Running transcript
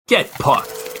Get Pucked.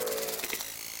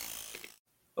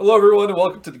 Hello, everyone, and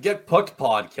welcome to the Get Pucked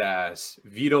podcast.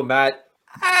 Vito, Matt,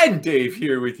 and Dave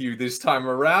here with you this time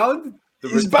around.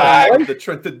 He's back. The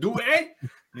Trenta Duet.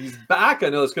 He's back. I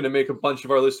know it's going to make a bunch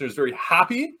of our listeners very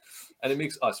happy, and it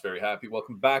makes us very happy.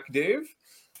 Welcome back, Dave.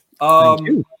 Thank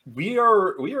you. We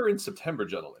are in September,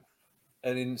 gentlemen,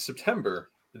 and in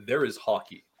September there is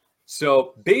hockey.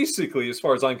 So basically, as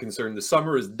far as I'm concerned, the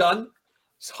summer is done.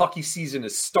 Hockey season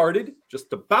has started,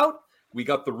 just about. We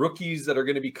got the rookies that are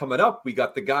going to be coming up. We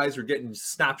got the guys who are getting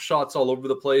snapshots all over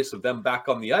the place of them back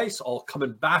on the ice, all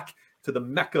coming back to the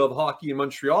mecca of hockey in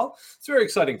Montreal. It's very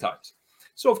exciting times.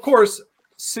 So, of course,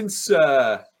 since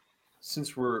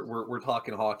we're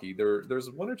talking hockey,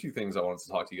 there's one or two things I wanted to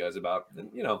talk to you guys about.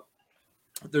 And,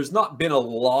 there's not been a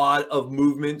lot of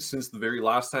movement since the very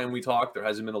last time we talked. There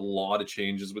hasn't been a lot of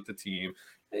changes with the team.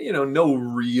 No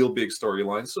real big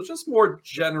storylines. So just more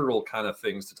general kind of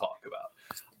things to talk about.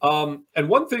 And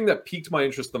one thing that piqued my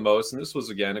interest the most, and this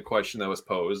was, again, a question that was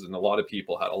posed, and a lot of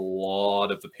people had a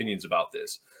lot of opinions about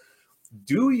this.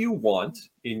 Do you want,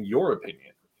 in your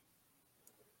opinion,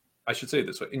 I should say it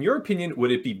this way, in your opinion,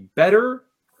 would it be better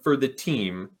for the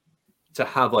team to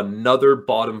have another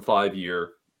bottom 5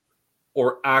 year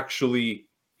or actually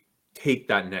take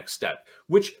that next step?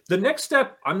 Which the next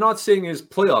step, I'm not saying is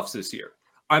playoffs this year.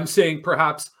 I'm saying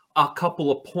perhaps a couple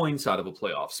of points out of a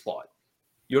playoff spot.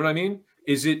 You know what I mean?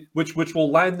 Is it which will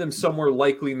land them somewhere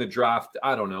likely in the draft?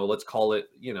 I don't know. Let's call it,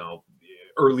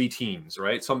 early teens,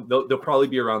 right? They'll probably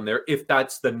be around there if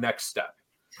that's the next step.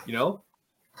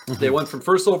 They went from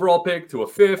first overall pick to a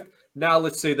fifth. Now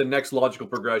let's say the next logical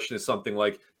progression is something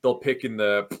like they'll pick in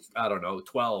the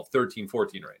 12, 13,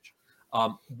 14 range.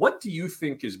 What do you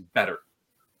think is better?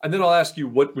 And then I'll ask you,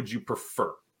 what would you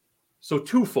prefer? So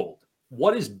twofold.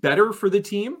 What is better for the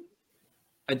team?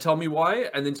 And tell me why.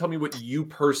 And then tell me what you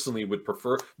personally would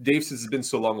prefer. Dave, since it's been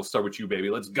so long, we'll start with you, baby.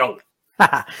 Let's go.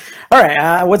 All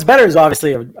right. What's better is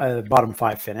obviously a bottom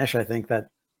 5 finish. I think that,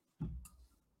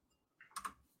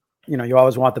 you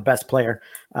always want the best player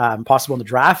possible in the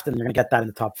draft, and you're going to get that in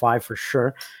the top 5 for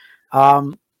sure.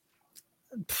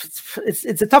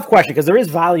 It's a tough question because there is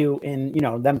value in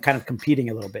them kind of competing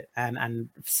a little bit and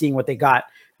seeing what they got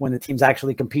when the team's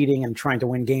actually competing and trying to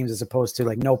win games as opposed to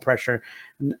like no pressure,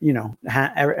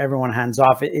 everyone hands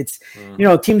off. It's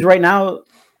teams right now,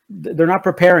 they're not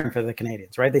preparing for the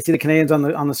Canadians, right? They see the Canadians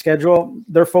on the schedule.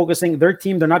 They're focusing their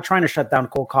team. They're not trying to shut down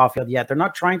Cole Caulfield yet. They're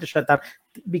not trying to shut down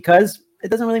because it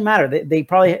doesn't really matter. They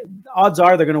probably, odds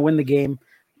are they're going to win the game,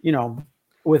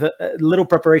 with a little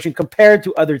preparation compared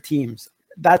to other teams.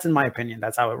 That's in my opinion.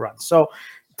 That's how it runs. So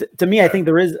to me, I think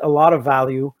there is a lot of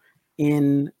value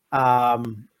in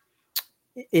competing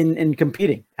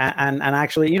and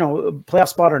actually, playoff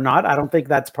spot or not. I don't think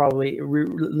that's probably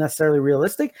necessarily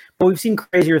realistic, but we've seen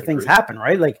crazier things happen,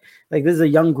 right? Like this is a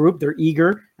young group. They're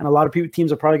eager, and a lot of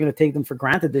teams are probably going to take them for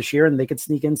granted this year, and they could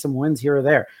sneak in some wins here or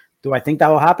there. Do I think that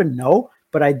will happen? No,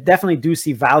 but I definitely do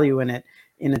see value in it.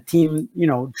 In a team,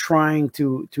 trying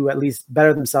to at least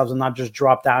better themselves and not just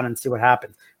drop down and see what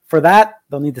happens. For that,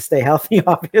 they'll need to stay healthy,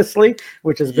 obviously,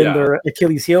 which has been their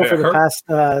Achilles heel for the past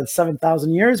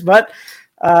 7,000 years. But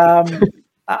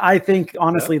I think,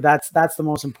 honestly, that's the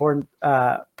most important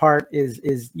part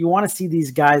is you want to see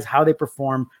these guys, how they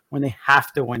perform when they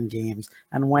have to win games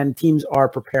and when teams are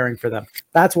preparing for them.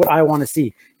 That's what I want to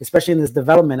see, especially in this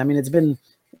development. I mean, it's been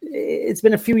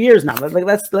a few years now.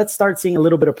 Let's start seeing a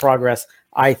little bit of progress,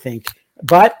 I think.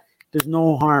 But there's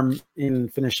no harm in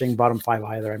finishing bottom 5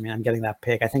 either. I mean, I'm getting that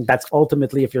pick. I think that's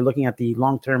ultimately, if you're looking at the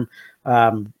long term,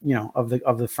 of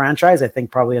the franchise, I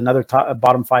think probably another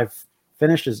bottom 5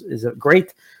 finish is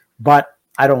great. But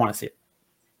I don't want to see it.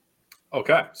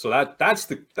 Okay, so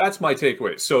that's my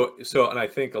takeaway. So, and I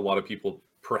think a lot of people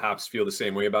perhaps feel the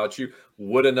same way about you.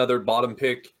 Would another bottom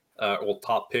pick? Or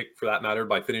top pick for that matter,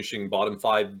 by finishing bottom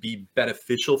 5 be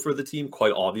beneficial for the team?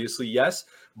 Quite obviously, yes.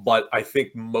 But I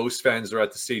think most fans are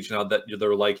at the stage now that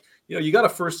they're like, you got a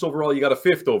first overall, you got a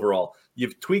fifth overall.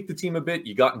 You've tweaked the team a bit.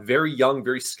 You gotten very young,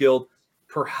 very skilled.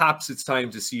 Perhaps it's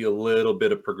time to see a little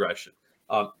bit of progression.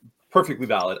 Perfectly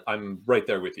valid. I'm right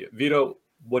there with you. Vito,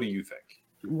 what do you think?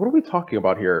 What are we talking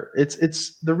about here?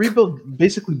 It's the rebuild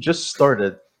basically just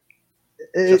started.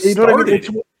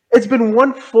 It's been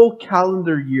one full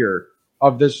calendar year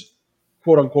of this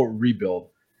quote-unquote rebuild.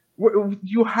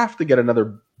 You have to get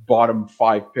another bottom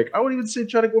 5 pick. I would even say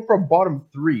try to go for a bottom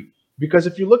 3. Because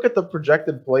if you look at the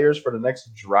projected players for the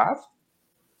next draft,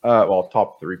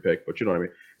 top 3 pick, but you know what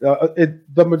I mean.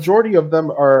 The majority of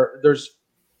them are,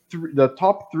 the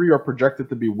top 3 are projected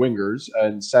to be wingers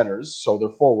and centers, so they're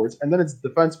forwards, and then it's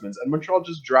defensemen. And Montreal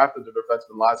just drafted their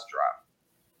defenseman last draft.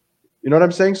 You know what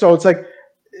I'm saying? So it's like,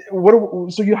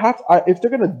 so you have to, if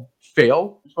they're gonna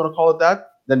fail, if you want to call it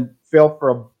that, then fail for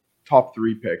a top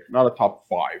 3 pick, not a top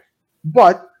 5.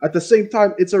 But at the same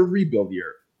time, it's a rebuild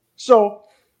year, so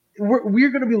we're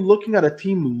going to be looking at a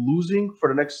team losing for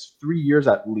the next 3 years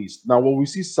at least. Now, will we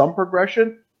see some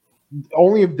progression?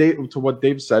 Only if they, to what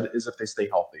Dave said, is if they stay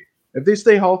healthy. If they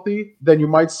stay healthy, then you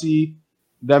might see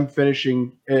them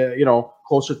finishing,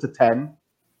 closer to 10.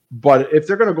 But if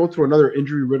they're going to go through another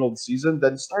injury-riddled season,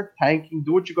 then start tanking.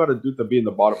 Do what you got to do to be in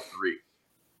the bottom 3.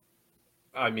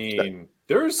 I mean,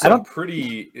 there's some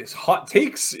pretty hot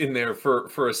takes in there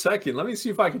for a second. Let me see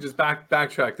if I can just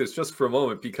backtrack this just for a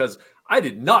moment, because I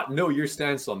did not know your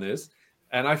stance on this,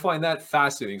 and I find that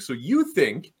fascinating. So you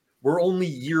think we're only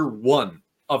year 1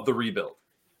 of the rebuild?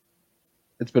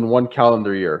 It's been 1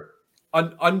 calendar year.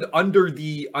 Under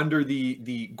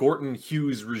the Gorton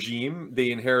Hughes regime,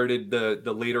 they inherited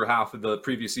the later half of the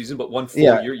previous season, but 1 full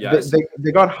year, yes.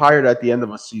 They got hired at the end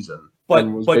of a season.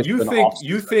 But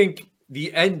you think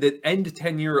the end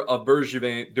tenure of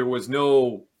Bergevin, there was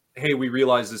no, hey, we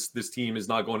realize this team is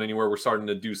not going anywhere, we're starting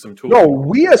to do some tools. No,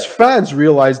 we as fans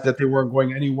realized that they weren't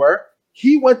going anywhere.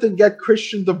 He went and get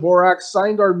Christian Dvorak,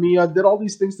 signed Armia, did all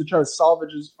these things to try to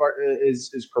salvage his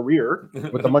career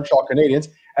with the Montreal Canadiens.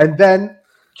 And then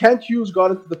Kent Hughes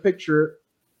got into the picture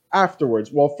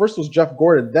afterwards. Well, first was Jeff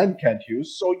Gordon, then Kent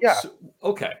Hughes. So, yeah.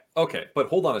 Okay. But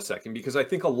hold on a second, because I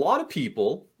think a lot of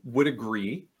people would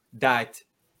agree that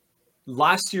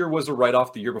last year was a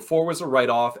write-off, the year before was a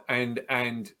write-off, and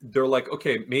they're like,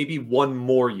 okay, maybe 1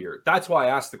 more year. That's why I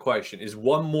asked the question, is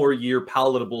 1 more year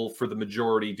palatable for the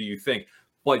majority, do you think?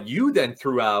 But you then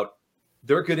threw out,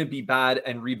 they're going to be bad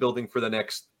and rebuilding for the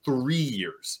next 3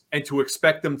 years, and to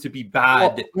expect them to be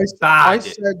bad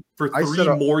for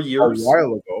 3 more years.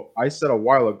 I said a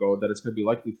while ago that it's going to be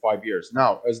likely 5 years.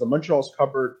 Now, as the Montreal's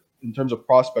cupboard in terms of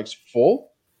prospects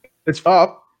full, it's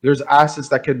up. There's assets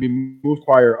that can be moved,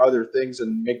 acquire other things,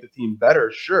 and make the team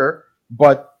better, sure.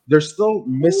 But they're still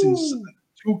missing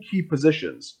 2 key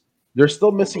positions. They're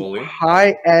still missing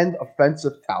high-end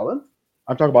offensive talent.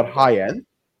 I'm talking about high-end,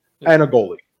 and a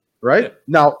goalie, right? Yeah.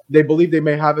 Now, they believe they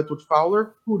may have it with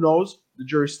Fowler. Who knows? The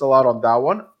jury's still out on that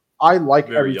one. I like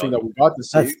everything that we got to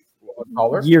see.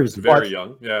 Fowler. Years. Very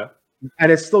young, yeah.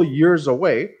 And it's still years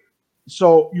away.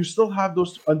 So you still have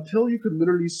those until you could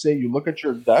literally say, you look at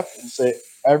your depth and say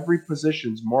every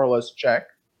position's more or less check.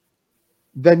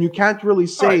 Then you can't really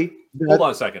say. Right. Hold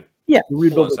on a second. Yeah.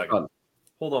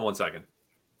 Hold on one second.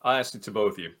 I asked it to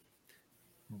both of you.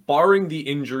 Barring the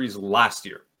injuries last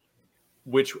year,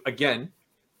 which again,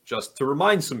 just to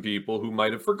remind some people who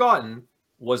might have forgotten,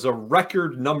 was a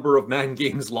record number of man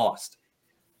games lost.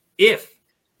 If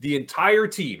the entire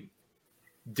team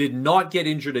did not get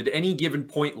injured at any given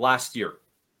point last year,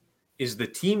 is the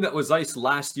team that was iced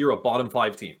last year a bottom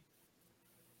 5 team?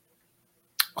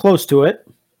 Close to it.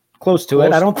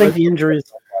 I don't think the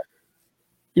injuries.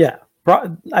 Yeah,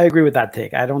 I agree with that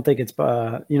take. I don't think it's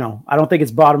I don't think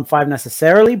it's bottom 5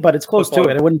 necessarily, but it's close to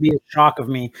it. It wouldn't be a shock to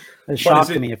me.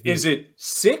 Is it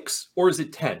 6 or is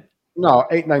it 10? No,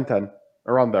 8, 9, 10,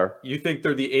 around there. You think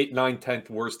they're the 8, 9,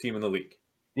 10th worst team in the league?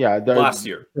 Yeah, last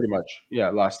year, pretty much. Yeah,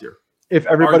 last year. If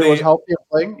everybody was healthy and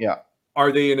playing, yeah.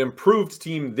 Are they an improved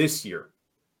team this year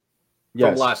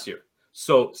from last year?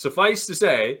 So suffice to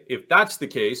say, if that's the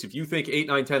case, if you think 8,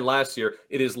 9, 10 last year,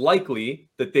 it is likely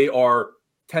that they are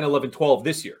 10, 11, 12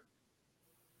 this year.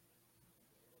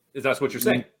 Is that what you're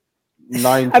saying?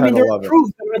 9, 10, 11.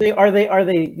 Improved.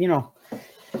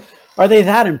 Are they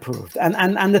that improved?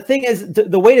 And the thing is,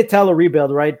 the way to tell a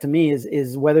rebuild, right, to me,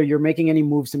 is whether you're making any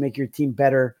moves to make your team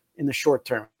better in the short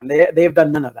term. And they've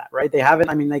done none of that, right? They haven't.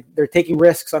 I mean, like, they're taking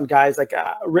risks on guys like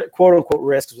quote unquote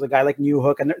risks with a guy like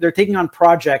Newhook, and they're taking on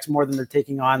projects more than they're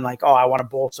taking on like, oh, I want to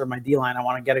bolster my D line, I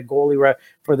want to get a goalie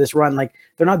for this run. Like,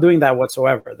 they're not doing that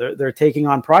whatsoever. They're taking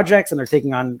on projects and they're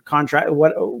taking on contract,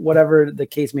 whatever the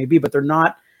case may be, but they're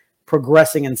not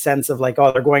progressing in sense of like,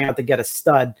 oh, they're going out to get a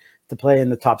stud to play in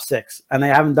the top 6, and they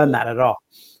haven't done that at all.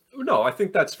 No, I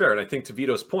think that's fair. And I think to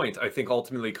Vito's point, I think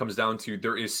ultimately it comes down to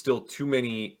there is still too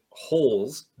many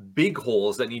holes, big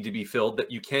holes that need to be filled, that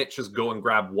you can't just go and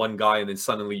grab one guy and then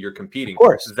suddenly you're competing. Of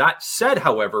course. That said,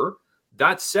 however,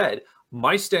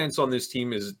 my stance on this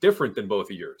team is different than both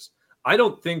of yours. I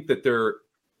don't think that they're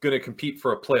going to compete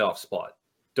for a playoff spot.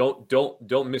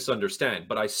 Don't misunderstand.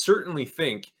 But I certainly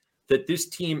think that this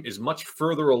team is much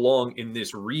further along in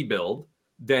this rebuild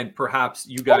than perhaps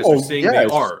you guys are saying they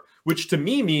are, which to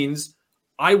me means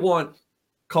I want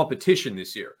competition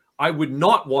this year. I would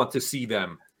not want to see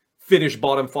them finish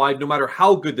bottom 5, no matter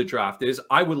how good the draft is.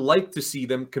 I would like to see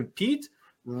them compete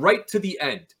right to the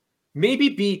end. maybe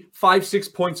be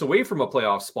 5-6 points away from a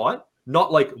playoff spot,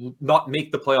 not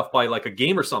make the playoff by like a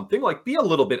game or something, like be a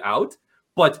little bit out,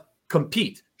 but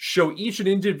compete, show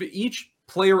each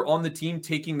player on the team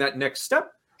taking that next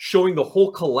step, showing the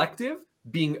whole collective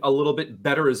being a little bit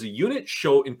better as a unit,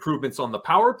 show improvements on the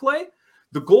power play.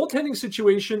 The goaltending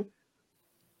situation,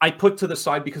 I put to the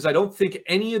side because I don't think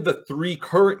any of the 3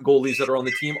 current goalies that are on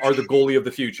the team are the goalie of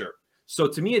the future. So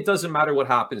to me, it doesn't matter what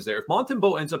happens there. If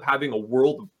Montembeault ends up having a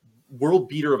world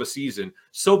beater of a season,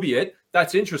 so be it.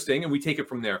 That's interesting, and we take it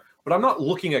from there. But I'm not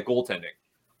looking at goaltending.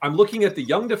 I'm looking at the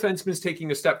young defensemen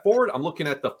taking a step forward. I'm looking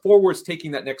at the forwards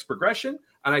taking that next progression,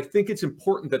 and I think it's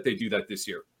important that they do that this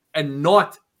year and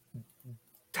not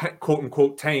quote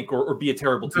unquote tank or be a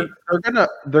terrible team.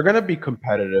 They're gonna be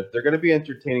competitive. They're gonna be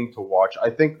entertaining to watch. I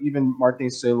think even Martin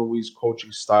St. Louis'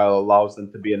 coaching style allows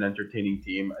them to be an entertaining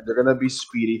team. They're gonna be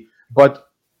speedy. But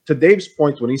to Dave's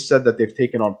point, when he said that they've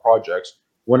taken on projects,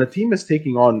 when a team is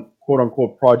taking on quote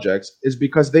unquote projects, is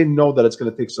because they know that it's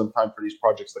going to take some time for these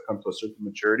projects to come to a certain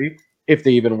maturity if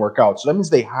they even work out. So that means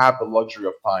they have the luxury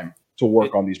of time to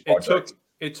work on these projects.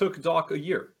 It took Doc a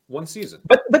year, 1 season.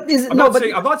 But I'm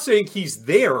not saying he's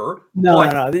there. No.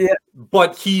 Yeah.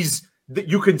 But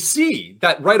you can see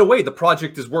that right away the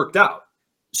project is worked out.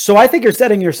 So I think you're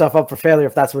setting yourself up for failure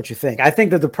if that's what you think. I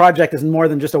think that the project is more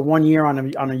than just a 1 year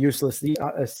on a useless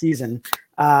season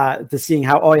to seeing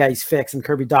how, he's fixed and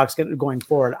Kirby Doc's going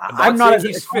forward. I'm not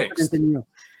saying he's fixed. In you.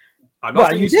 I'm not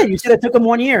saying you did. You said it took him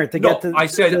 1 year to get to. I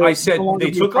said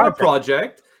they took on a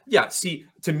project. Yeah, see,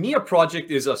 to me, a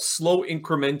project is a slow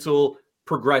incremental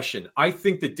progression. I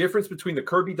think the difference between the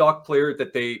Kirby Doc player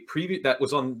that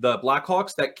was on the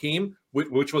Blackhawks that came,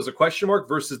 which was a question mark,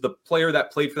 versus the player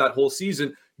that played for that whole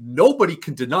season, nobody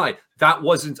can deny that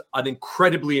wasn't an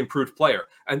incredibly improved player.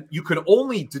 And you can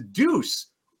only deduce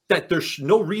that there's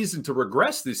no reason to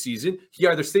regress this season. He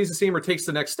either stays the same or takes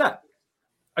the next step.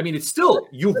 I mean, it's still,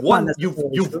 you've won.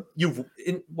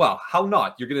 Well, how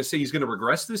not? You're going to say he's going to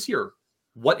regress this year?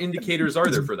 What indicators are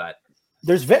there for that?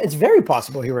 It's very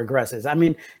possible he regresses. I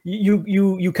mean,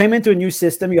 you came into a new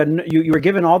system. You were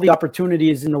given all the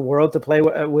opportunities in the world to play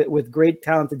with great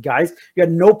talented guys. You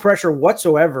had no pressure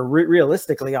whatsoever,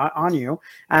 realistically, on you.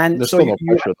 And there's still no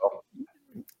pressure, though.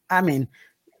 I mean,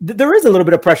 there is a little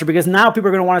bit of pressure because now people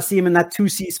are going to want to see him in that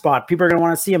 2C spot. People are going to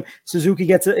want to see him. Suzuki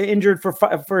gets injured for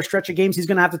a stretch of games. He's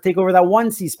going to have to take over that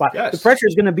 1C spot. Yes. The pressure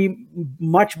is going to be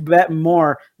much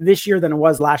more this year than it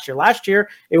was last year. Last year,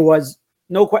 it was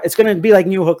it's going to be like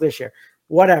New Hook this year.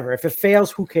 Whatever. If it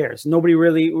fails, who cares? Nobody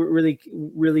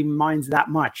really minds that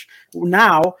much.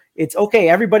 Now it's okay.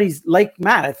 Everybody's like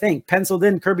Matt, I think, penciled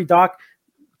in Kirby Doc.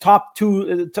 Top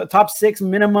 6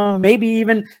 minimum, maybe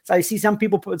even. So I see some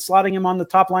people slotting him on the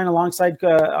top line alongside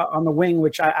on the wing,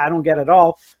 which I don't get at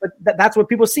all. But that's what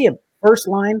people see him: first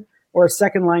line or a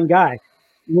second line guy,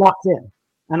 locked in.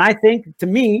 And I think, to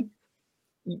me,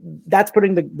 that's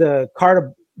putting the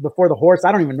cart before the horse.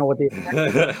 I don't even know what it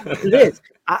is.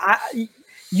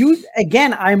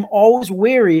 I'm always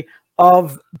wary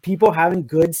of people having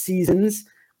good seasons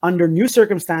under new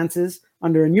circumstances,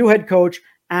 under a new head coach,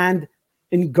 and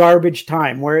in garbage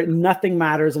time where nothing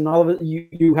matters and all of it,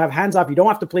 you have hands off. You don't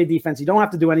have to play defense. You don't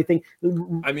have to do anything.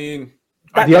 I mean,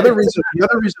 the other reason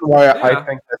why I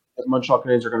think that the Montreal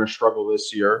Canadiens are going to struggle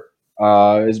this year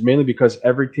is mainly because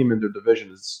every team in their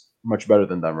division is much better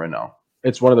than them right now.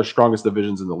 It's one of the strongest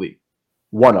divisions in the league.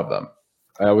 One of them.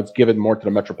 I would give it more to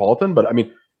the Metropolitan, but I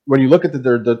mean, when you look at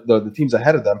the teams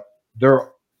ahead of them,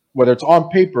 whether it's on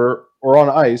paper or on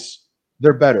ice,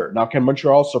 they're better. Now, can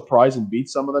Montreal surprise and beat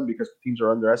some of them because teams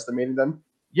are underestimating them?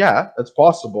 Yeah, that's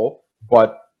possible.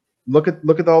 But look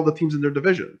at all the teams in their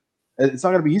division. It's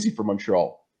not going to be easy for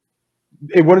Montreal.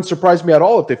 It wouldn't surprise me at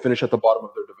all if they finish at the bottom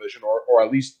of their division or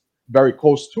at least very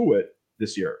close to it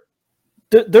this year.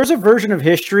 There's a version of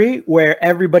history where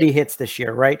everybody hits this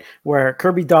year, right? Where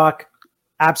Kirby Doc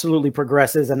absolutely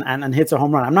progresses and hits a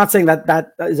home run. I'm not saying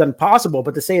that is impossible,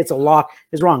 but to say it's a lock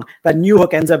is wrong. That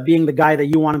Newhook ends up being the guy that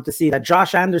you want him to see. That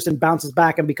Josh Anderson bounces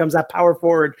back and becomes that power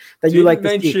forward that you like to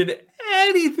see. Didn't mention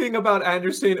anything about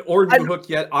Anderson or Newhook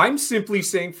yet. I'm simply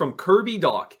saying from Kirby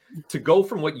Doc to go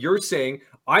from what you're saying,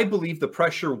 I believe the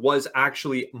pressure was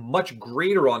actually much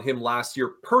greater on him last year.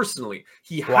 Personally,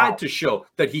 he had to show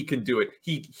that he can do it.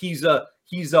 He's a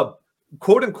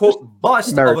quote unquote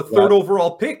bust of a third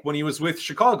overall pick when he was with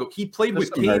Chicago. He played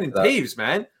with Kane and Taves,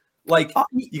 man. Like,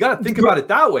 you got to think about it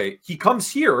that way. He comes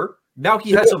here. Now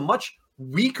he has a much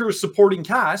weaker supporting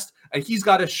cast and he's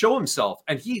got to show himself.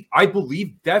 And I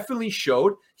believe, definitely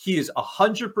showed he is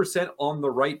 100% on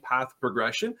the right path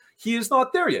progression. He is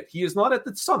not there yet. He is not at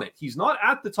the summit. He's not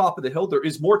at the top of the hill. There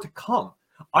is more to come.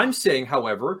 I'm saying,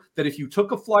 however, that if you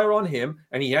took a flyer on him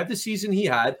and he had the season he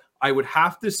had, I would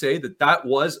have to say that that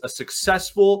was a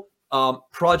successful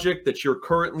project that you're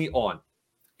currently on.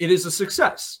 It is a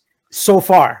success. So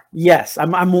far, yes.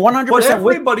 I'm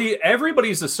 100%. But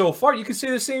everybody's a so far. You could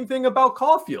say the same thing about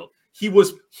Caulfield. He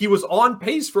was on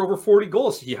pace for over 40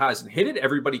 goals. He hasn't hit it.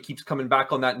 Everybody keeps coming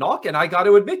back on that knock, and I got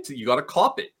to admit to you, got to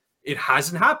cop it. It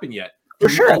hasn't happened yet. For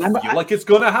sure. Do you feel like it's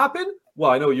going to happen?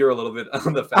 Well, I know you're a little bit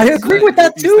on the fence. I agree with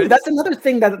that too. That's another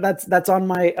thing that's on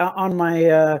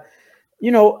my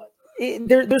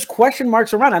there's question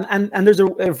marks around, and there's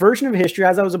a version of history,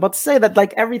 as I was about to say, that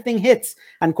like everything hits,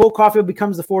 and Cole Caulfield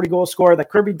becomes the 40-goal scorer, that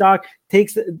Kirby Dach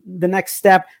takes the next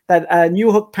step, that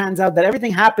Newhook pans out, that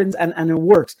everything happens and it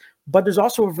works. But there's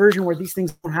also a version where these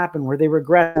things don't happen, where they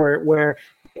regret, or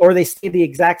they stay the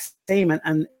exact same,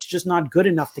 and it's just not good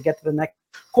enough to get to the next.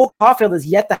 Cole Caulfield is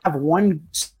yet to have one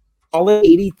solid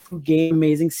 82-game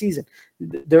amazing season.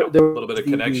 There a little bit of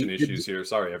connection issues here.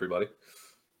 Sorry, everybody.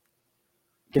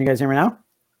 Can you guys hear me now?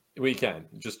 We can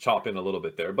just chop in a little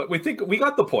bit there, but we think we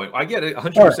got the point. I get it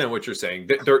 100% what you're saying.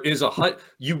 There is a hunt.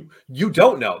 You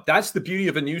don't know. That's the beauty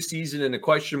of a new season and the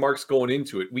question marks going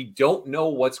into it. We don't know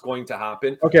what's going to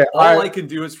happen. Okay. All I can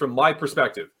do is from my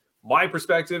perspective,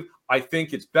 I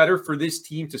think it's better for this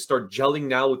team to start gelling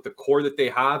now with the core that they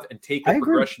have and take a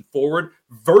progression forward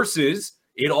versus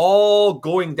it all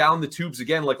going down the tubes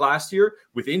again like last year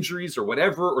with injuries or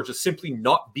whatever, or just simply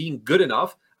not being good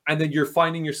enough. And then you're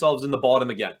finding yourselves in the bottom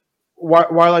again.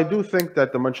 While I do think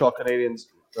that the Montreal Canadiens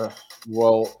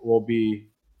will be,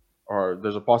 or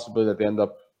there's a possibility that they end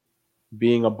up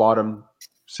being a bottom,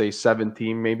 say 7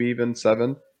 team, maybe even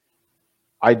 7.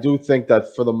 I do think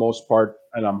that for the most part,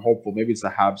 and I'm hopeful, maybe it's the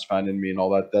Habs fan in me and all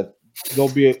that, that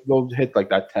they'll hit like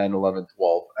that 10, 11,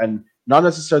 12. And not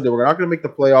necessarily, we're not going to make the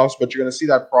playoffs, but you're going to see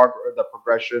that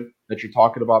progression that you're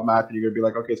talking about, Matt, and you're going to be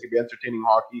like, okay, it's going to be entertaining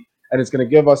hockey. And it's going to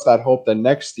give us that hope that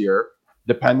next year,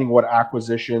 depending what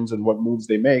acquisitions and what moves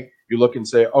they make, you look and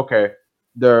say, okay,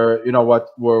 we're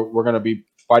going to be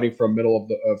fighting for a middle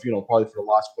of probably for the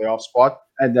last playoff spot,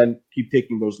 and then keep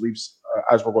taking those leaps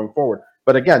as we're going forward.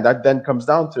 But again, that then comes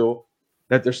down to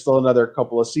that there's still another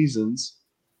couple of seasons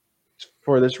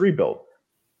for this rebuild.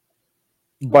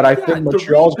 But I think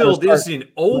Montreal's rebuild isn't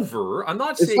over. I'm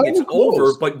not saying it's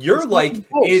over, but you're like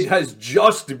it has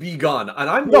just begun, and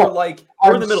I'm more like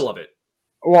we're in the middle of it.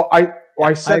 Well,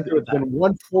 I said it's been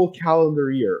one full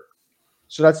calendar year,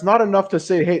 so that's not enough to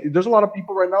say, hey, there's a lot of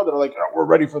people right now that are like, we're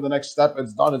ready for the next step.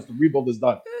 It's done. The rebuild is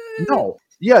done. No,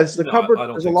 yes, cupboard.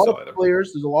 There's a lot of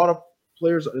players. There's a lot of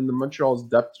players in the Montreal's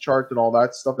depth chart and all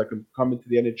that stuff that can come into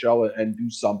the NHL and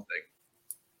do something.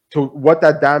 To what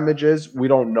that damage is, we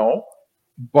don't know.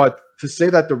 But to say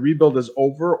that the rebuild is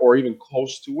over or even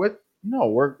close to it, no,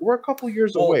 we're a couple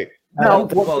years away. Now,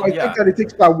 I think that it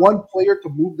takes that one player to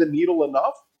move the needle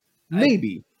enough.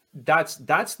 Maybe. That's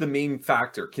the main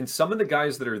factor. Can some of the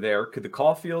guys that are there, could the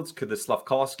Caulfields, could the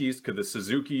Slafkovskys, could the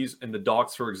Suzukis and the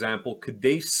Dachs, for example, could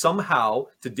they somehow,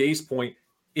 to Dave's point,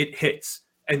 it hits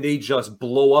and they just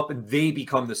blow up and they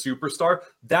become the superstar?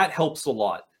 That helps a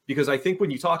lot. Because I think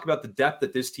when you talk about the depth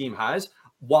that this team has,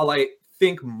 while I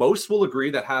think most will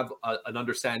agree that have an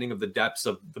understanding of the depths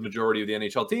of the majority of the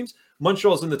NHL teams,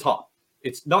 Montreal's in the top.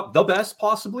 It's not the best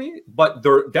possibly, but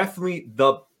they're definitely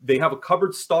they have a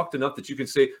cupboard stocked enough that you can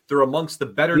say they're amongst the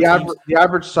better teams. The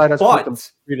average side has put them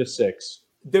 3 to 6.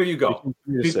 There you go.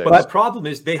 But the problem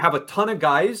is they have a ton of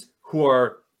guys who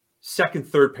are second,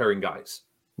 third pairing guys.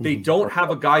 They don't have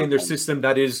a guy in their system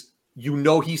that is,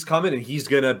 he's coming and he's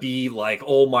going to be like,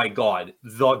 oh my God,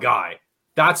 the guy.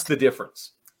 That's the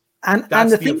difference. And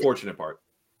that's the unfortunate part.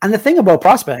 And the thing about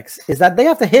prospects is that they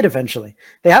have to hit eventually.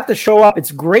 They have to show up.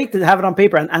 It's great to have it on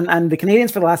paper. And the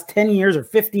Canadians for the last 10 years or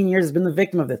 15 years has been the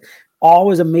victim of this.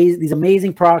 Always these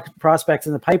amazing prospects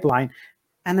in the pipeline.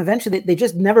 And eventually they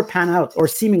just never pan out, or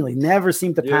seemingly never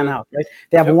seem to pan out. Right?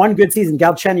 They have one good season.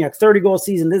 Galchenyuk, 30-goal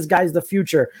season. This guy's the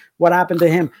future. What happened to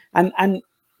him? And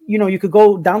you could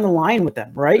go down the line with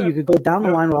them, right? You could go down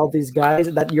the line with all these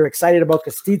guys that you're excited about.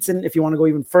 Kostitsin, if you want to go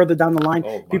even further down the line,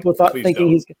 people thinking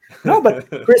he's but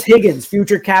Chris Higgins,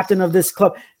 future captain of this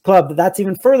club, that's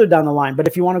even further down the line. But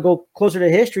if you want to go closer to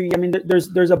history, I mean,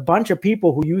 there's a bunch of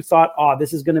people who you thought,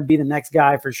 this is going to be the next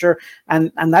guy for sure.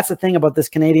 And that's the thing about this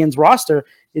Canadians roster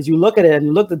is you look at it and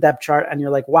you look at the depth chart and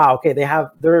you're like, wow, okay,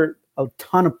 they're a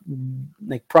ton of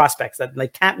like prospects that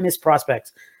like can't miss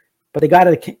prospects. But they got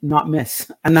to not miss,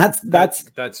 and that's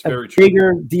very true.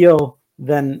 Bigger deal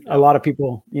than a lot of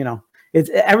people. It's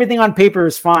everything on paper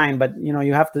is fine, but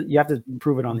you have to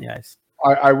prove it on the ice.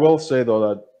 I will say though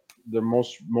that the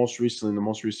most recently in the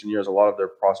most recent years, a lot of their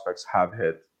prospects have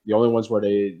hit. The only ones where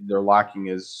they're lacking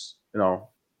is,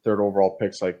 third overall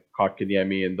picks like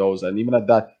Kotkaniemi and those. And even at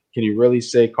that, can you really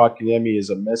say Kotkaniemi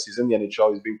is a miss? He's in the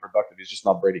NHL. He's being productive. He's just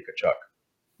not Brady Tkachuk.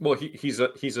 Well, he's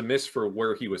a miss for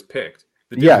where he was picked.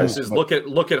 The Yeah, difference is look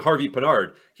at Harvey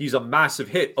Pinard. He's a massive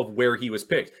hit of where he was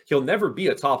picked. He'll never be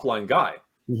a top line guy,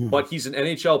 but he's an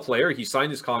NHL player. He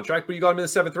signed his contract, but you got him in the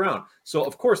 7th round. So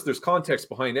of course there's context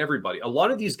behind everybody. A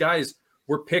lot of these guys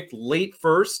were picked late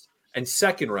 1st and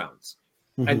 2nd rounds,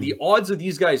 and the odds of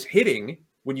these guys hitting.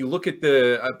 When you look at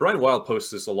the Brian Wild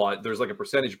posts this a lot, there's like a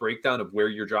percentage breakdown of where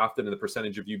you're drafted and the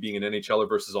percentage of you being an NHLer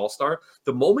versus All-Star.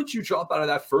 The moment you drop out of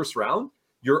that 1st round,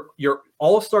 your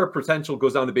All-Star potential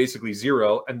goes down to basically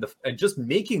 0, and just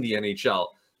making the NHL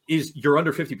is you're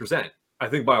under 50%, I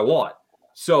think, by a lot.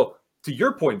 So to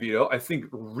your point, Vito, I think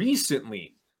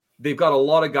recently they've got a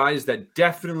lot of guys that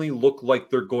definitely look like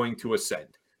they're going to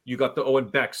ascend. You got the Owen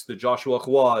Becks, the Joshua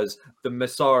Huas, the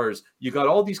Messars. You got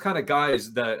all these kind of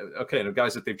guys the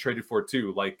guys that they've traded for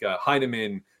too, like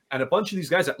Heineman, and a bunch of these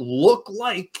guys that look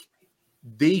like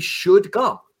they should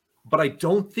come. But I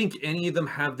don't think any of them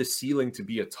have the ceiling to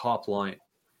be a top line.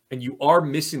 And you are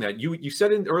missing that. You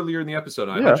said it earlier in the episode,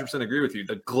 and I 100% agree with you.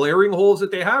 The glaring holes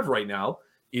that they have right now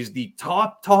is the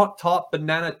top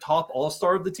banana, top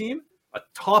all-star of the team, a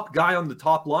top guy on the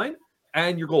top line,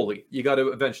 and your goalie. You got to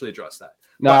eventually address that.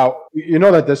 Now, you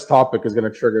know that this topic is going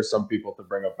to trigger some people to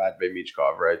bring up Matvei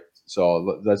Michkov, right?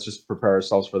 So let's just prepare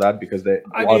ourselves for that because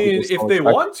if they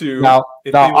want to. Now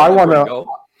I want to.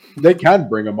 They can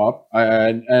bring him up,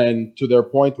 and to their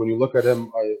point, when you look at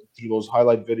him through those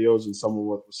highlight videos and some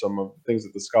of the things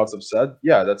that the scouts have said,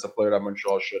 yeah, that's a player that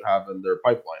Montreal should have in their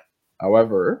pipeline.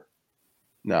 However,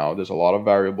 now there's a lot of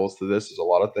variables to this. There's a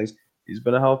lot of things. He's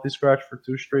been a healthy scratch for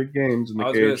 2 straight games in the KHL. I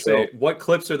was going to say, what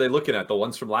clips are they looking at? The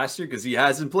ones from last year? Because he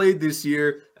hasn't played this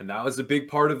year, and that was a big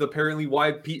part of apparently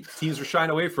why teams were shying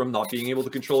away from not being able to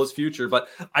control his future. But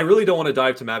I really don't want to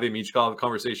dive to Matvei Michkov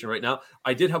conversation right now.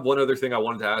 I did have one other thing I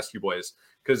wanted to ask you boys,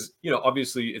 because,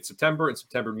 obviously it's September, and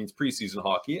September means preseason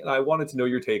hockey, and I wanted to know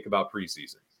your take about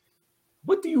preseason.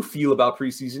 What do you feel about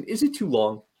preseason? Is it too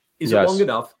long? Is it long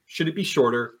enough? Should it be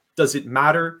shorter? Does it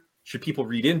matter? Should people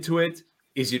read into it?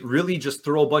 Is it really just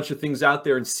throw a bunch of things out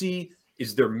there and see?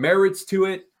 Is there merits to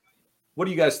it? What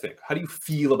do you guys think? How do you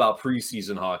feel about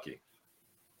preseason hockey?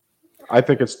 I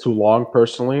think it's too long,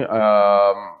 personally.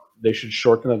 They should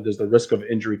shorten it. There's the risk of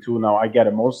injury, too. Now, I get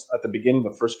it. At the beginning,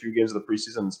 the first few games of the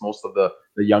preseason, it's most of the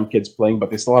young kids playing,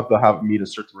 but they still have to meet a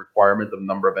certain requirement of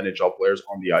number of NHL players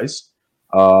on the ice.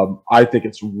 I think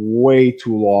it's way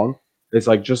too long. It's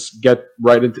like just get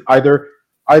right into either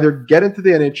get into the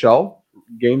NHL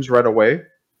games right away,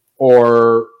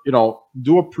 or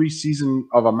do a preseason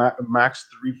of a max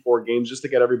 3-4 games just to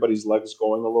get everybody's legs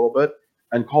going a little bit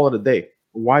and call it a day.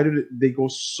 Why did they go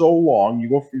so long?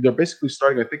 They're basically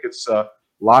starting, I think it's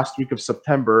last week of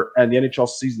September, and the NHL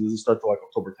season doesn't start till like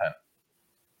October 10th.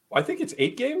 I think it's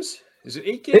 8 games. Is it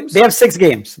 8 games? They have 6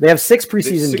 games. They have 6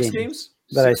 preseason games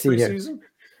that I see here.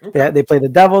 Okay. They play the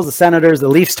Devils, the Senators, the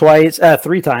Leafs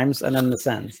 3 times, and then the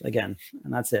Sens again,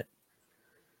 and that's it.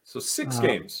 So 6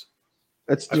 games.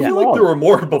 I feel like there were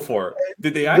more before.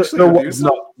 Did they actually reduce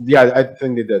them? No, yeah, I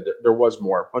think they did. There was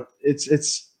more, but it's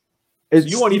so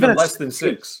you want even less than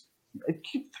 6?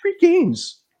 3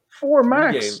 games, 4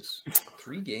 max.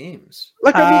 3 games.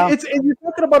 Like and you're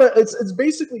talking about it's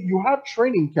basically you have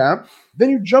training camp,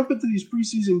 then you jump into these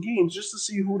preseason games just to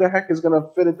see who the heck is going to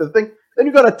fit into the thing. Then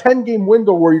you got a 10-game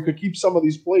window where you could keep some of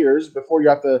these players before you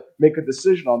have to make a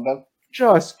decision on them.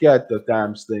 Just get the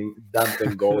damn thing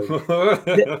going.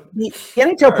 the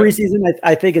NHL preseason,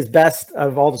 I think, is best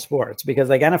of all the sports because,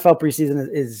 like, NFL preseason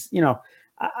is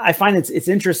I find it's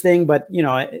interesting, but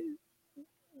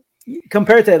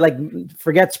compared to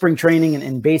forget spring training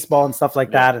and baseball and stuff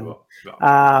like that, and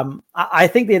I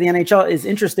think the NHL is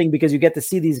interesting because you get to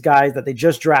see these guys that they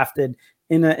just drafted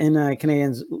in a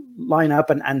Canadians lineup,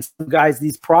 and some guys,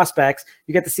 these prospects,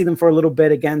 you get to see them for a little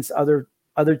bit against other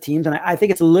teams, and I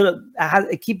think it's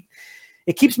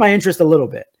it keeps my interest a little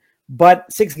bit.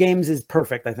 But 6 games is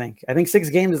perfect. I think 6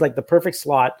 games is like the perfect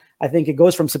slot. I think it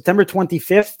goes from September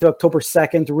 25th to October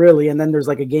 2nd, really, and then there's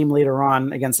like a game later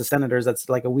on against the Senators that's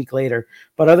like a week later.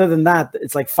 But other than that,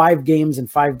 it's like 5 games in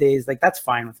 5 days. Like, that's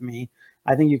fine with me.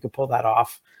 I think you could pull that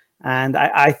off, and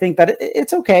I think that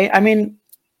it's okay. I mean,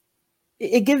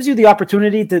 it gives you the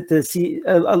opportunity to see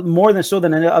more than so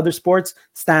than in other sports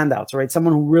standouts, right?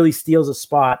 Someone who really steals a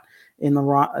spot in the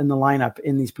lineup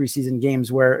in these preseason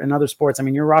games, where in other sports, I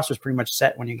mean, your roster is pretty much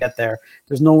set when you get there.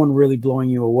 There's no one really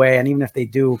blowing you away, and even if they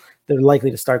do, they're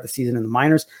likely to start the season in the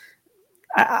minors.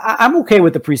 I'm okay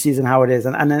with the preseason how it is,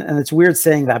 and it's weird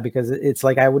saying that because it's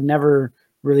like I would never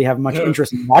really have much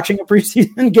interest in watching a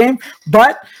preseason game,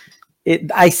 but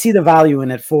I see the value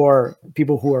in it for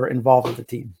people who are involved with the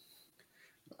team.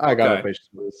 I got no patience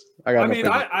for this.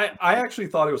 I actually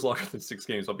thought it was longer than 6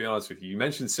 games. I'll be honest with you. You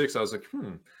mentioned 6. I was like,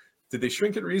 did they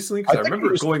shrink it recently? Because I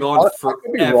remember it going on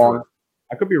forever.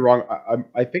 I could be wrong.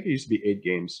 I think it used to be 8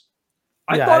 games.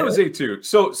 I thought it was 8 too.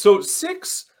 So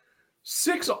 6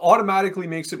 automatically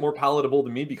makes it more palatable to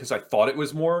me because I thought it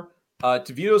was more.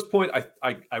 To Vito's point,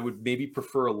 I would maybe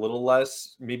prefer a little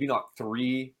less, maybe not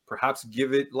 3, perhaps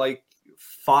give it like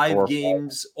 5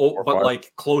 games, but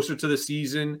like closer to the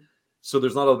season. So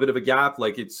there's not a bit of a gap.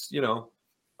 Like it's,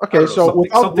 okay. So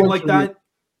something like that.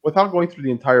 Without going through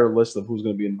the entire list of who's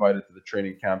going to be invited to the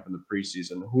training camp in the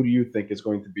preseason, who do you think is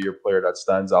going to be your player that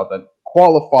stands out that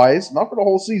qualifies, not for the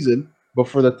whole season, but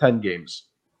for the 10 games?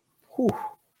 Whew.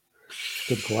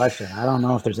 Good question. I don't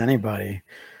know if there's anybody.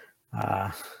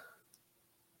 Well,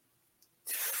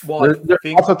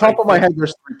 off the top of my head,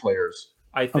 there's 3 players.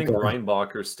 I think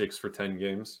Reinbacher sticks for 10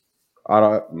 games. I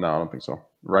don't think so.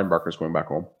 Reinbacher's going back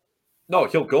home. No,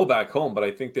 he'll go back home, but I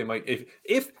think they might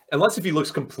unless he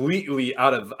looks completely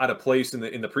out of place in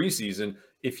the preseason,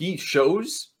 if he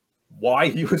shows why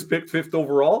he was picked 5th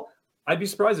overall, I'd be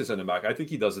surprised they send him back. I think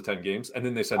he does the 10 games and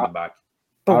then they send him back.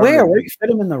 But where do you fit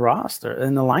him in the roster,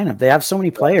 in the lineup? They have so many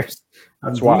players.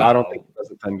 That's why I don't think he does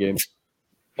the 10 games.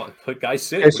 But guys,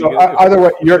 sit. Okay, so either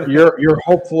way, you're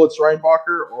hopeful it's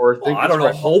Reinbacher, or I don't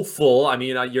know. Hopeful. I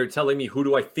mean, you're telling me who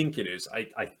do I think it is?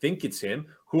 I think it's him.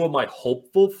 Who am I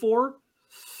hopeful for?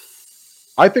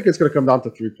 I think it's going to come down to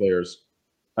 3 players,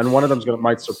 and one of them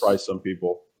might surprise some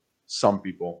people.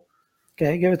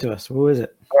 Okay, give it to us. Who is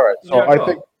it? All right. So I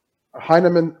think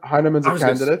Heineman's a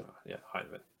candidate.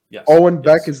 Heineman. Yes. Owen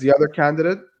Beck is the other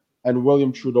candidate, and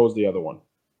William Trudeau is the other one.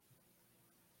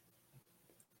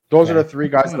 Those are the 3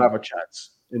 guys that have a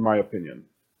chance, in my opinion.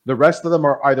 The rest of them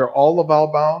are either all Laval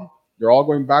bound, they're all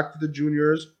going back to the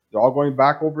juniors, they're all going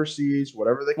back overseas,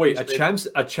 whatever they can. Wait,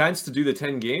 a chance to do the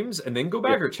 10 games and then go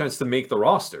back, or a chance to make the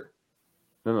roster?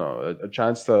 No, a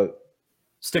chance to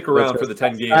stick around for the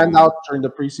 10 games. Stand out during the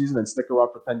preseason and stick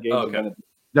around for 10 games, and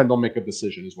then they'll make a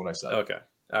decision, is what I said. Okay.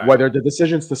 Whether the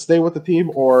decision's to stay with the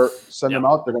team or send them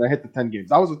out, they're going to hit the 10 games.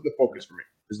 That was the focus for me,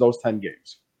 is those 10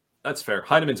 games. That's fair.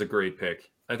 Heineman's a great pick.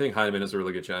 I think Heineman has a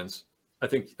really good chance. I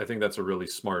think that's a really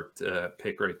smart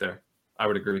pick right there. I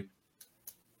would agree.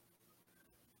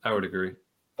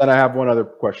 Then I have one other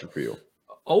question for you.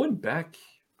 Owen Beck.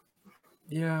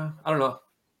 Yeah, I don't know.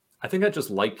 I think I just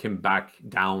like him back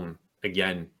down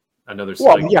again. Another.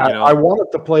 Well, I wanted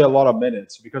to play a lot of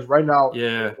minutes because right now,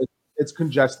 it's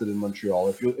congested in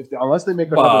Montreal. Unless they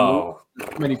make another move, there's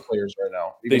too many players right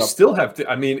now. They still have to.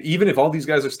 I mean, even if all these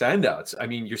guys are standouts, I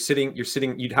mean, you're sitting.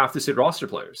 You'd have to sit roster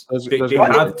players. They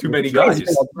have too many guys. You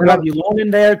have Yulon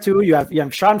in there too. You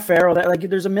have Sean Farrell.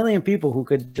 There's a million people who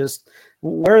could just.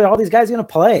 Where are all these guys going to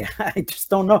play? I just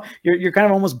don't know. You're kind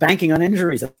of almost banking on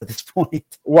injuries at this point.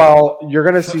 Well, you're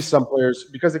going to see some players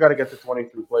because they got to get to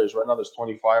 23 players. Right now, there's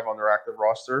 25 on their active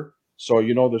roster, so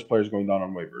there's players going down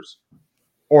on waivers.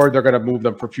 Or they're going to move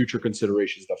them for future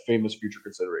considerations, the famous future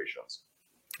considerations.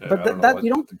 But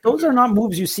those are not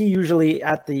moves you see usually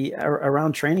at the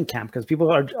around training camp because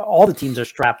all the teams are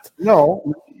strapped. No,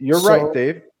 you're right,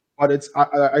 Dave. But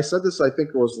I said this, I think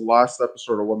it was the last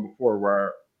episode or one before,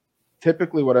 where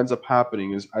typically what ends up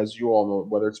happening is, as you all know,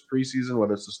 whether it's preseason,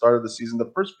 whether it's the start of the season,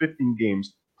 the first 15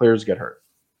 games, players get hurt.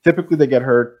 Typically they get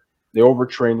hurt, they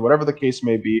overtrain, whatever the case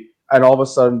may be. And all of a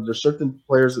sudden, there's certain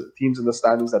players, teams in the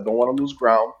standings that don't want to lose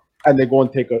ground, and they go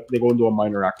into a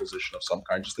minor acquisition of some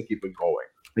kind just to keep it going,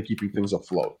 to keeping things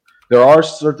afloat. There are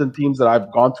certain teams that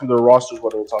I've gone through their rosters,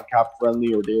 whether it's on cap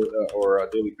friendly or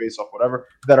daily face-off, whatever,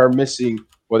 that are missing,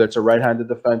 whether it's a right-handed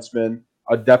defenseman,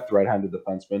 a depth right-handed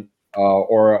defenseman,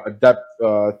 or a depth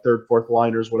third, fourth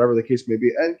liners, whatever the case may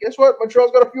be. And guess what?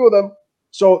 Montreal's got a few of them.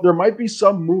 So there might be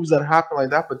some moves that happen like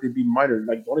that, but they'd be minor.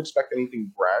 Like, don't expect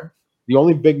anything grand. The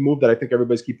only big move that I think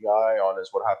everybody's keeping an eye on is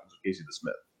what happens with Casey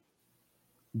DeSmith.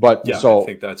 But I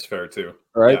think that's fair too.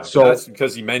 All right, so that's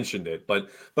because he mentioned it. But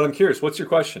I'm curious. What's your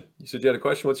question? You said you had a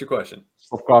question. What's your question?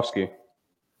 Slafkovsky.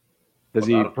 Does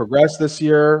he progress this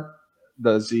year?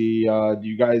 Does he? Do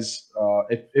you guys?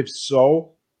 If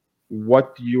so,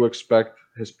 what do you expect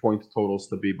his point totals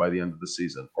to be by the end of the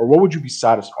season, or what would you be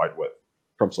satisfied with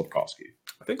from Slafkovsky?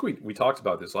 I think we talked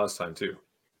about this last time too.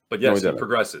 But yes, he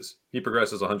progresses. He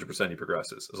progresses 100%. He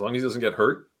progresses as long as he doesn't get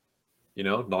hurt.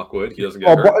 Knock wood, he doesn't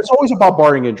get hurt. It's always about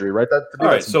barring injury, right? All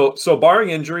right. So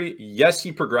barring injury, yes,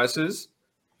 he progresses.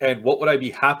 And what would I be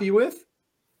happy with?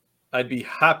 I'd be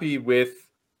happy with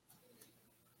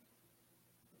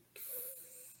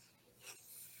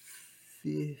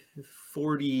 4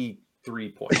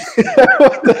 43 points.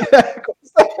 What the heck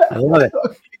was that? I love it.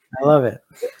 I love it.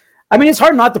 I mean, it's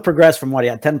hard not to progress from what he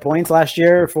had 10 points last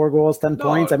year, 4 goals, 10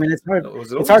 points. I mean, it's hard.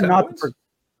 Was it It's over hard 10 not points? to.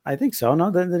 I think so.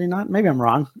 No, did he not? Maybe I'm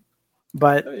wrong,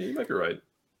 but You might be right.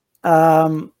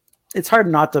 it's hard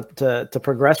not to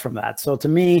progress from that. So to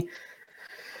me,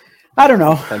 I don't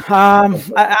know.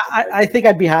 I think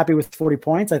I'd be happy with 40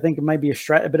 points. I think it might be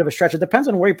a bit of a stretch. It depends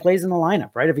on where he plays in the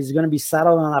lineup, right? If he's going to be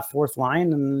settled on that fourth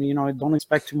line, and don't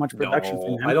expect too much production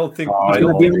from him. I don't think. No, I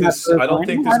don't think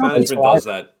this management does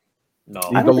so. that. No,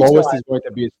 The lowest is going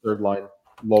to be his third line.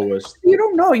 Lowest. You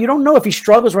don't know. You don't know if he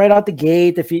struggles right out the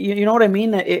gate. If you know what I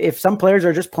mean. If some players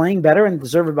are just playing better and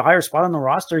deserve a higher spot on the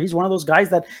roster, he's one of those guys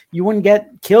that you wouldn't get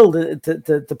killed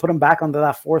to put him back onto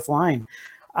that fourth line.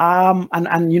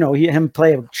 And him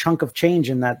play a chunk of change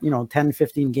in that 10,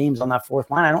 15 games on that fourth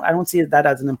line. I don't see that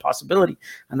as an impossibility,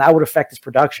 and that would affect his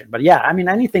production. But yeah, I mean,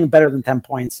 anything better than 10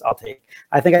 points, I'll take.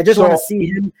 I think I just want to see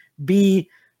him be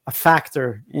a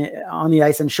factor on the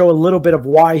ice and show a little bit of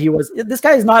why he was. This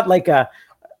guy is not like a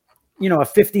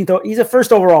 15th. He's a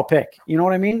first overall pick. You know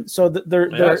what I mean? So there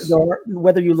are,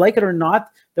 whether you like it or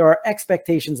not, there are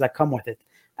expectations that come with it.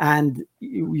 And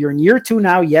you're in year 2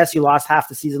 now. Yes, you lost half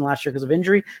the season last year because of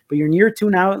injury, but you're in year 2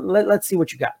 now. Let's see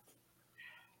what you got.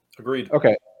 Agreed.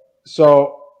 Okay,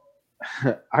 so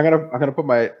I'm gonna put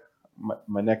my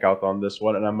neck out on this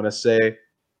one, and I'm gonna say,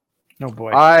 no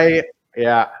boy. I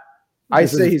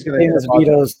say he's gonna hit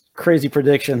Vito's crazy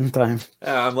prediction time.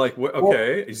 I'm like,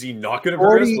 okay, is he not gonna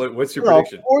progress? What's your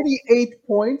prediction? 48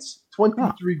 points,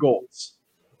 23 goals.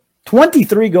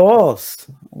 23 goals.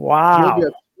 Wow.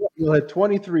 He'll hit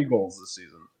 23 goals this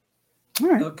season. All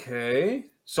right. Okay.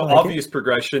 So obvious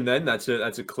progression then. That's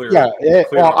a clear. Clear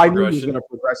well, I knew he was going to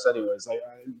progress anyways.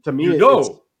 To me, he told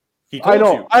you. He called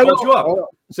you up.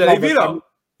 Said, hey, Vito,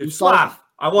 it's Slav.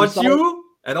 I want you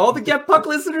and all the Get Puck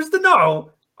listeners to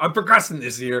know I'm progressing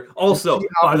this year. Also,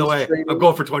 by the way, I'm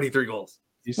going for 23 goals.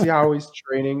 You see how he's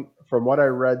training? From what I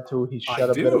read, too, he shed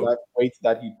a bit of that weight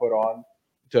that he put on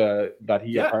that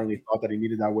he apparently thought that he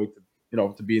needed that weight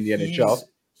to be in the NHL.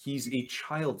 He's a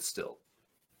child still.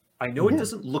 I know it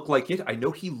doesn't look like it. I know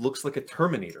he looks like a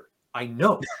Terminator. I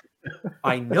know.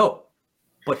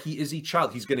 But he is a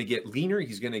child. He's going to get leaner.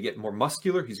 He's going to get more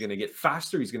muscular. He's going to get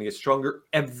faster. He's going to get stronger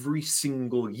every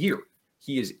single year.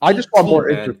 He is. I just want more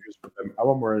interviews from him. I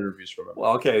want more interviews from him.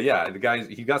 Well, okay, yeah. The guy,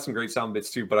 he got some great sound bits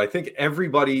too. But I think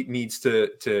everybody needs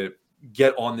to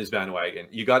get on this bandwagon.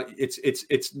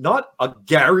 It's not a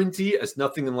guarantee, as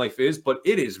nothing in life is, but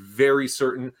it is very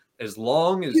certain. As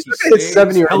long as he stays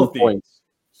 70 healthy, points.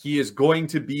 He is going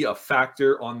to be a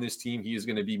factor on this team. He is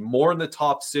going to be more in the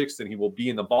top 6 than he will be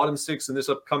in the bottom 6 in this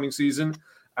upcoming season.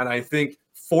 And I think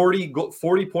 40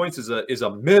 points is a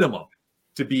minimum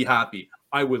to be happy.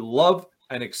 I would love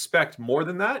and expect more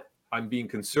than that. I'm being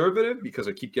conservative because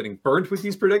I keep getting burned with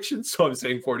these predictions, so I'm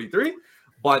saying 43.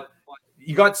 But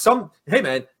you got some. Hey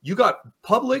man, you got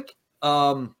public.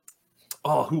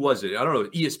 Who was it? I don't know,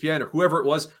 ESPN or whoever it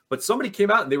was, but somebody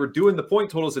came out and they were doing the point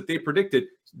totals that they predicted.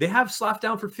 They have Slav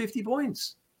down for 50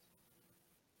 points.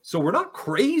 So we're not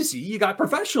crazy. You got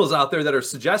professionals out there that are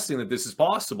suggesting that this is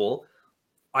possible.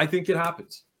 I think it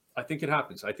happens. I think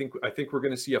we're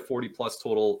going to see a 40-plus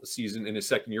total season in his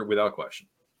second year without question.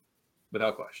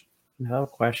 Without question. No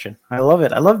question. I love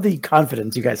it. I love the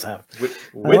confidence you guys have.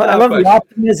 I love the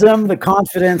optimism, the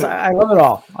confidence. I love it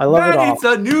all. I love it all. It's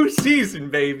a new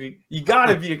season, baby. You got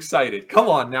to be excited. Come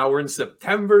on now. We're in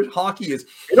September. Hockey is.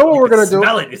 You know what we're going to do?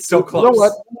 Smell it. It's so close. You know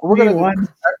what? We're going to do.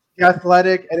 The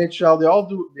Athletic, NHL, they all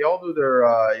do their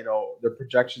their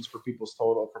projections for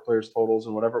players' totals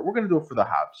and whatever. We're going to do it for the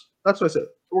Habs. That's what I said.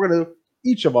 We're going to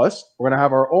each of us. We're going to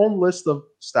have our own list of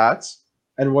stats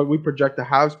and what we project the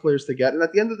Habs players to get. And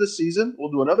at the end of the season, we'll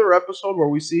do another episode where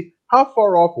we see how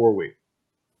far off were we.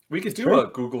 We could do a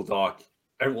Google Doc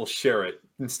and we'll share it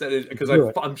instead, because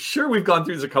I'm sure we've gone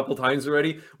through this a couple times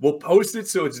already. We'll post it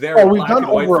so it's there in black and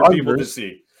white for people to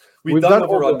see. We've done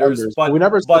over-unders, but we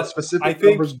never said specific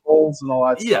numbers, goals, and all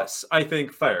that stuff. Yes, I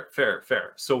think fair.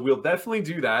 So we'll definitely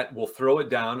do that. We'll throw it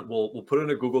down. We'll put it in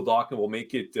a Google Doc and we'll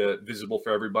make it visible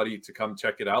for everybody to come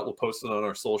check it out. We'll post it on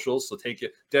our socials. So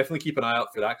definitely keep an eye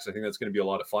out for that, because I think that's going to be a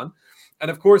lot of fun. And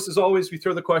of course, as always, we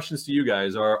throw the questions to you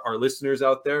guys, our listeners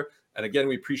out there. And again,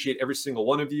 we appreciate every single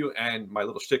one of you. And my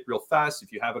little shtick real fast,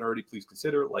 if you haven't already, please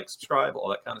consider like, subscribe, all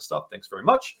that kind of stuff. Thanks very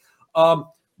much.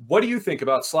 What do you think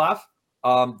about Slav?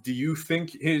 Do you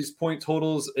think his point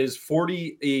totals is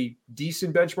 40 a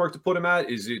decent benchmark to put him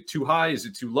at? Is it too high? Is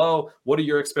it too low? What are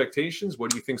your expectations? What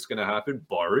do you think is going to happen,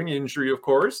 barring injury, of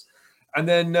course? And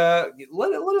then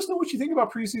let us know what you think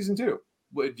about preseason too.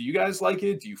 Do you guys like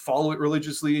it? Do you follow it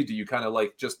religiously? Do you kind of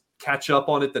like just catch up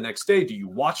on it the next day? Do you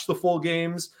watch the full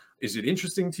games? Is it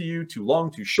interesting to you? Too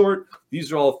long, too short?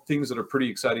 These are all things that are pretty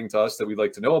exciting to us that we'd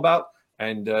like to know about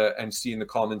and see in the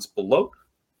comments below.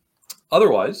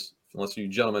 Otherwise, unless you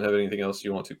gentlemen have anything else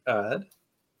you want to add.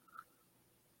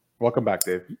 Welcome back,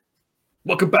 Dave.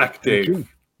 Welcome back, Dave.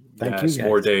 Thank Yes, you,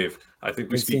 more guys. Dave. I think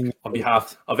we Great seeing speak you. on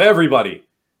behalf of everybody.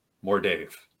 More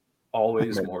Dave.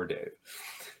 Always Right. more Dave.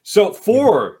 So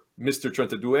for Mr.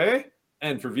 Trentadue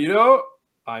and for Vito,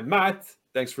 I'm Matt.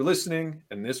 Thanks for listening.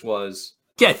 And this was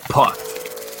Get Pucked.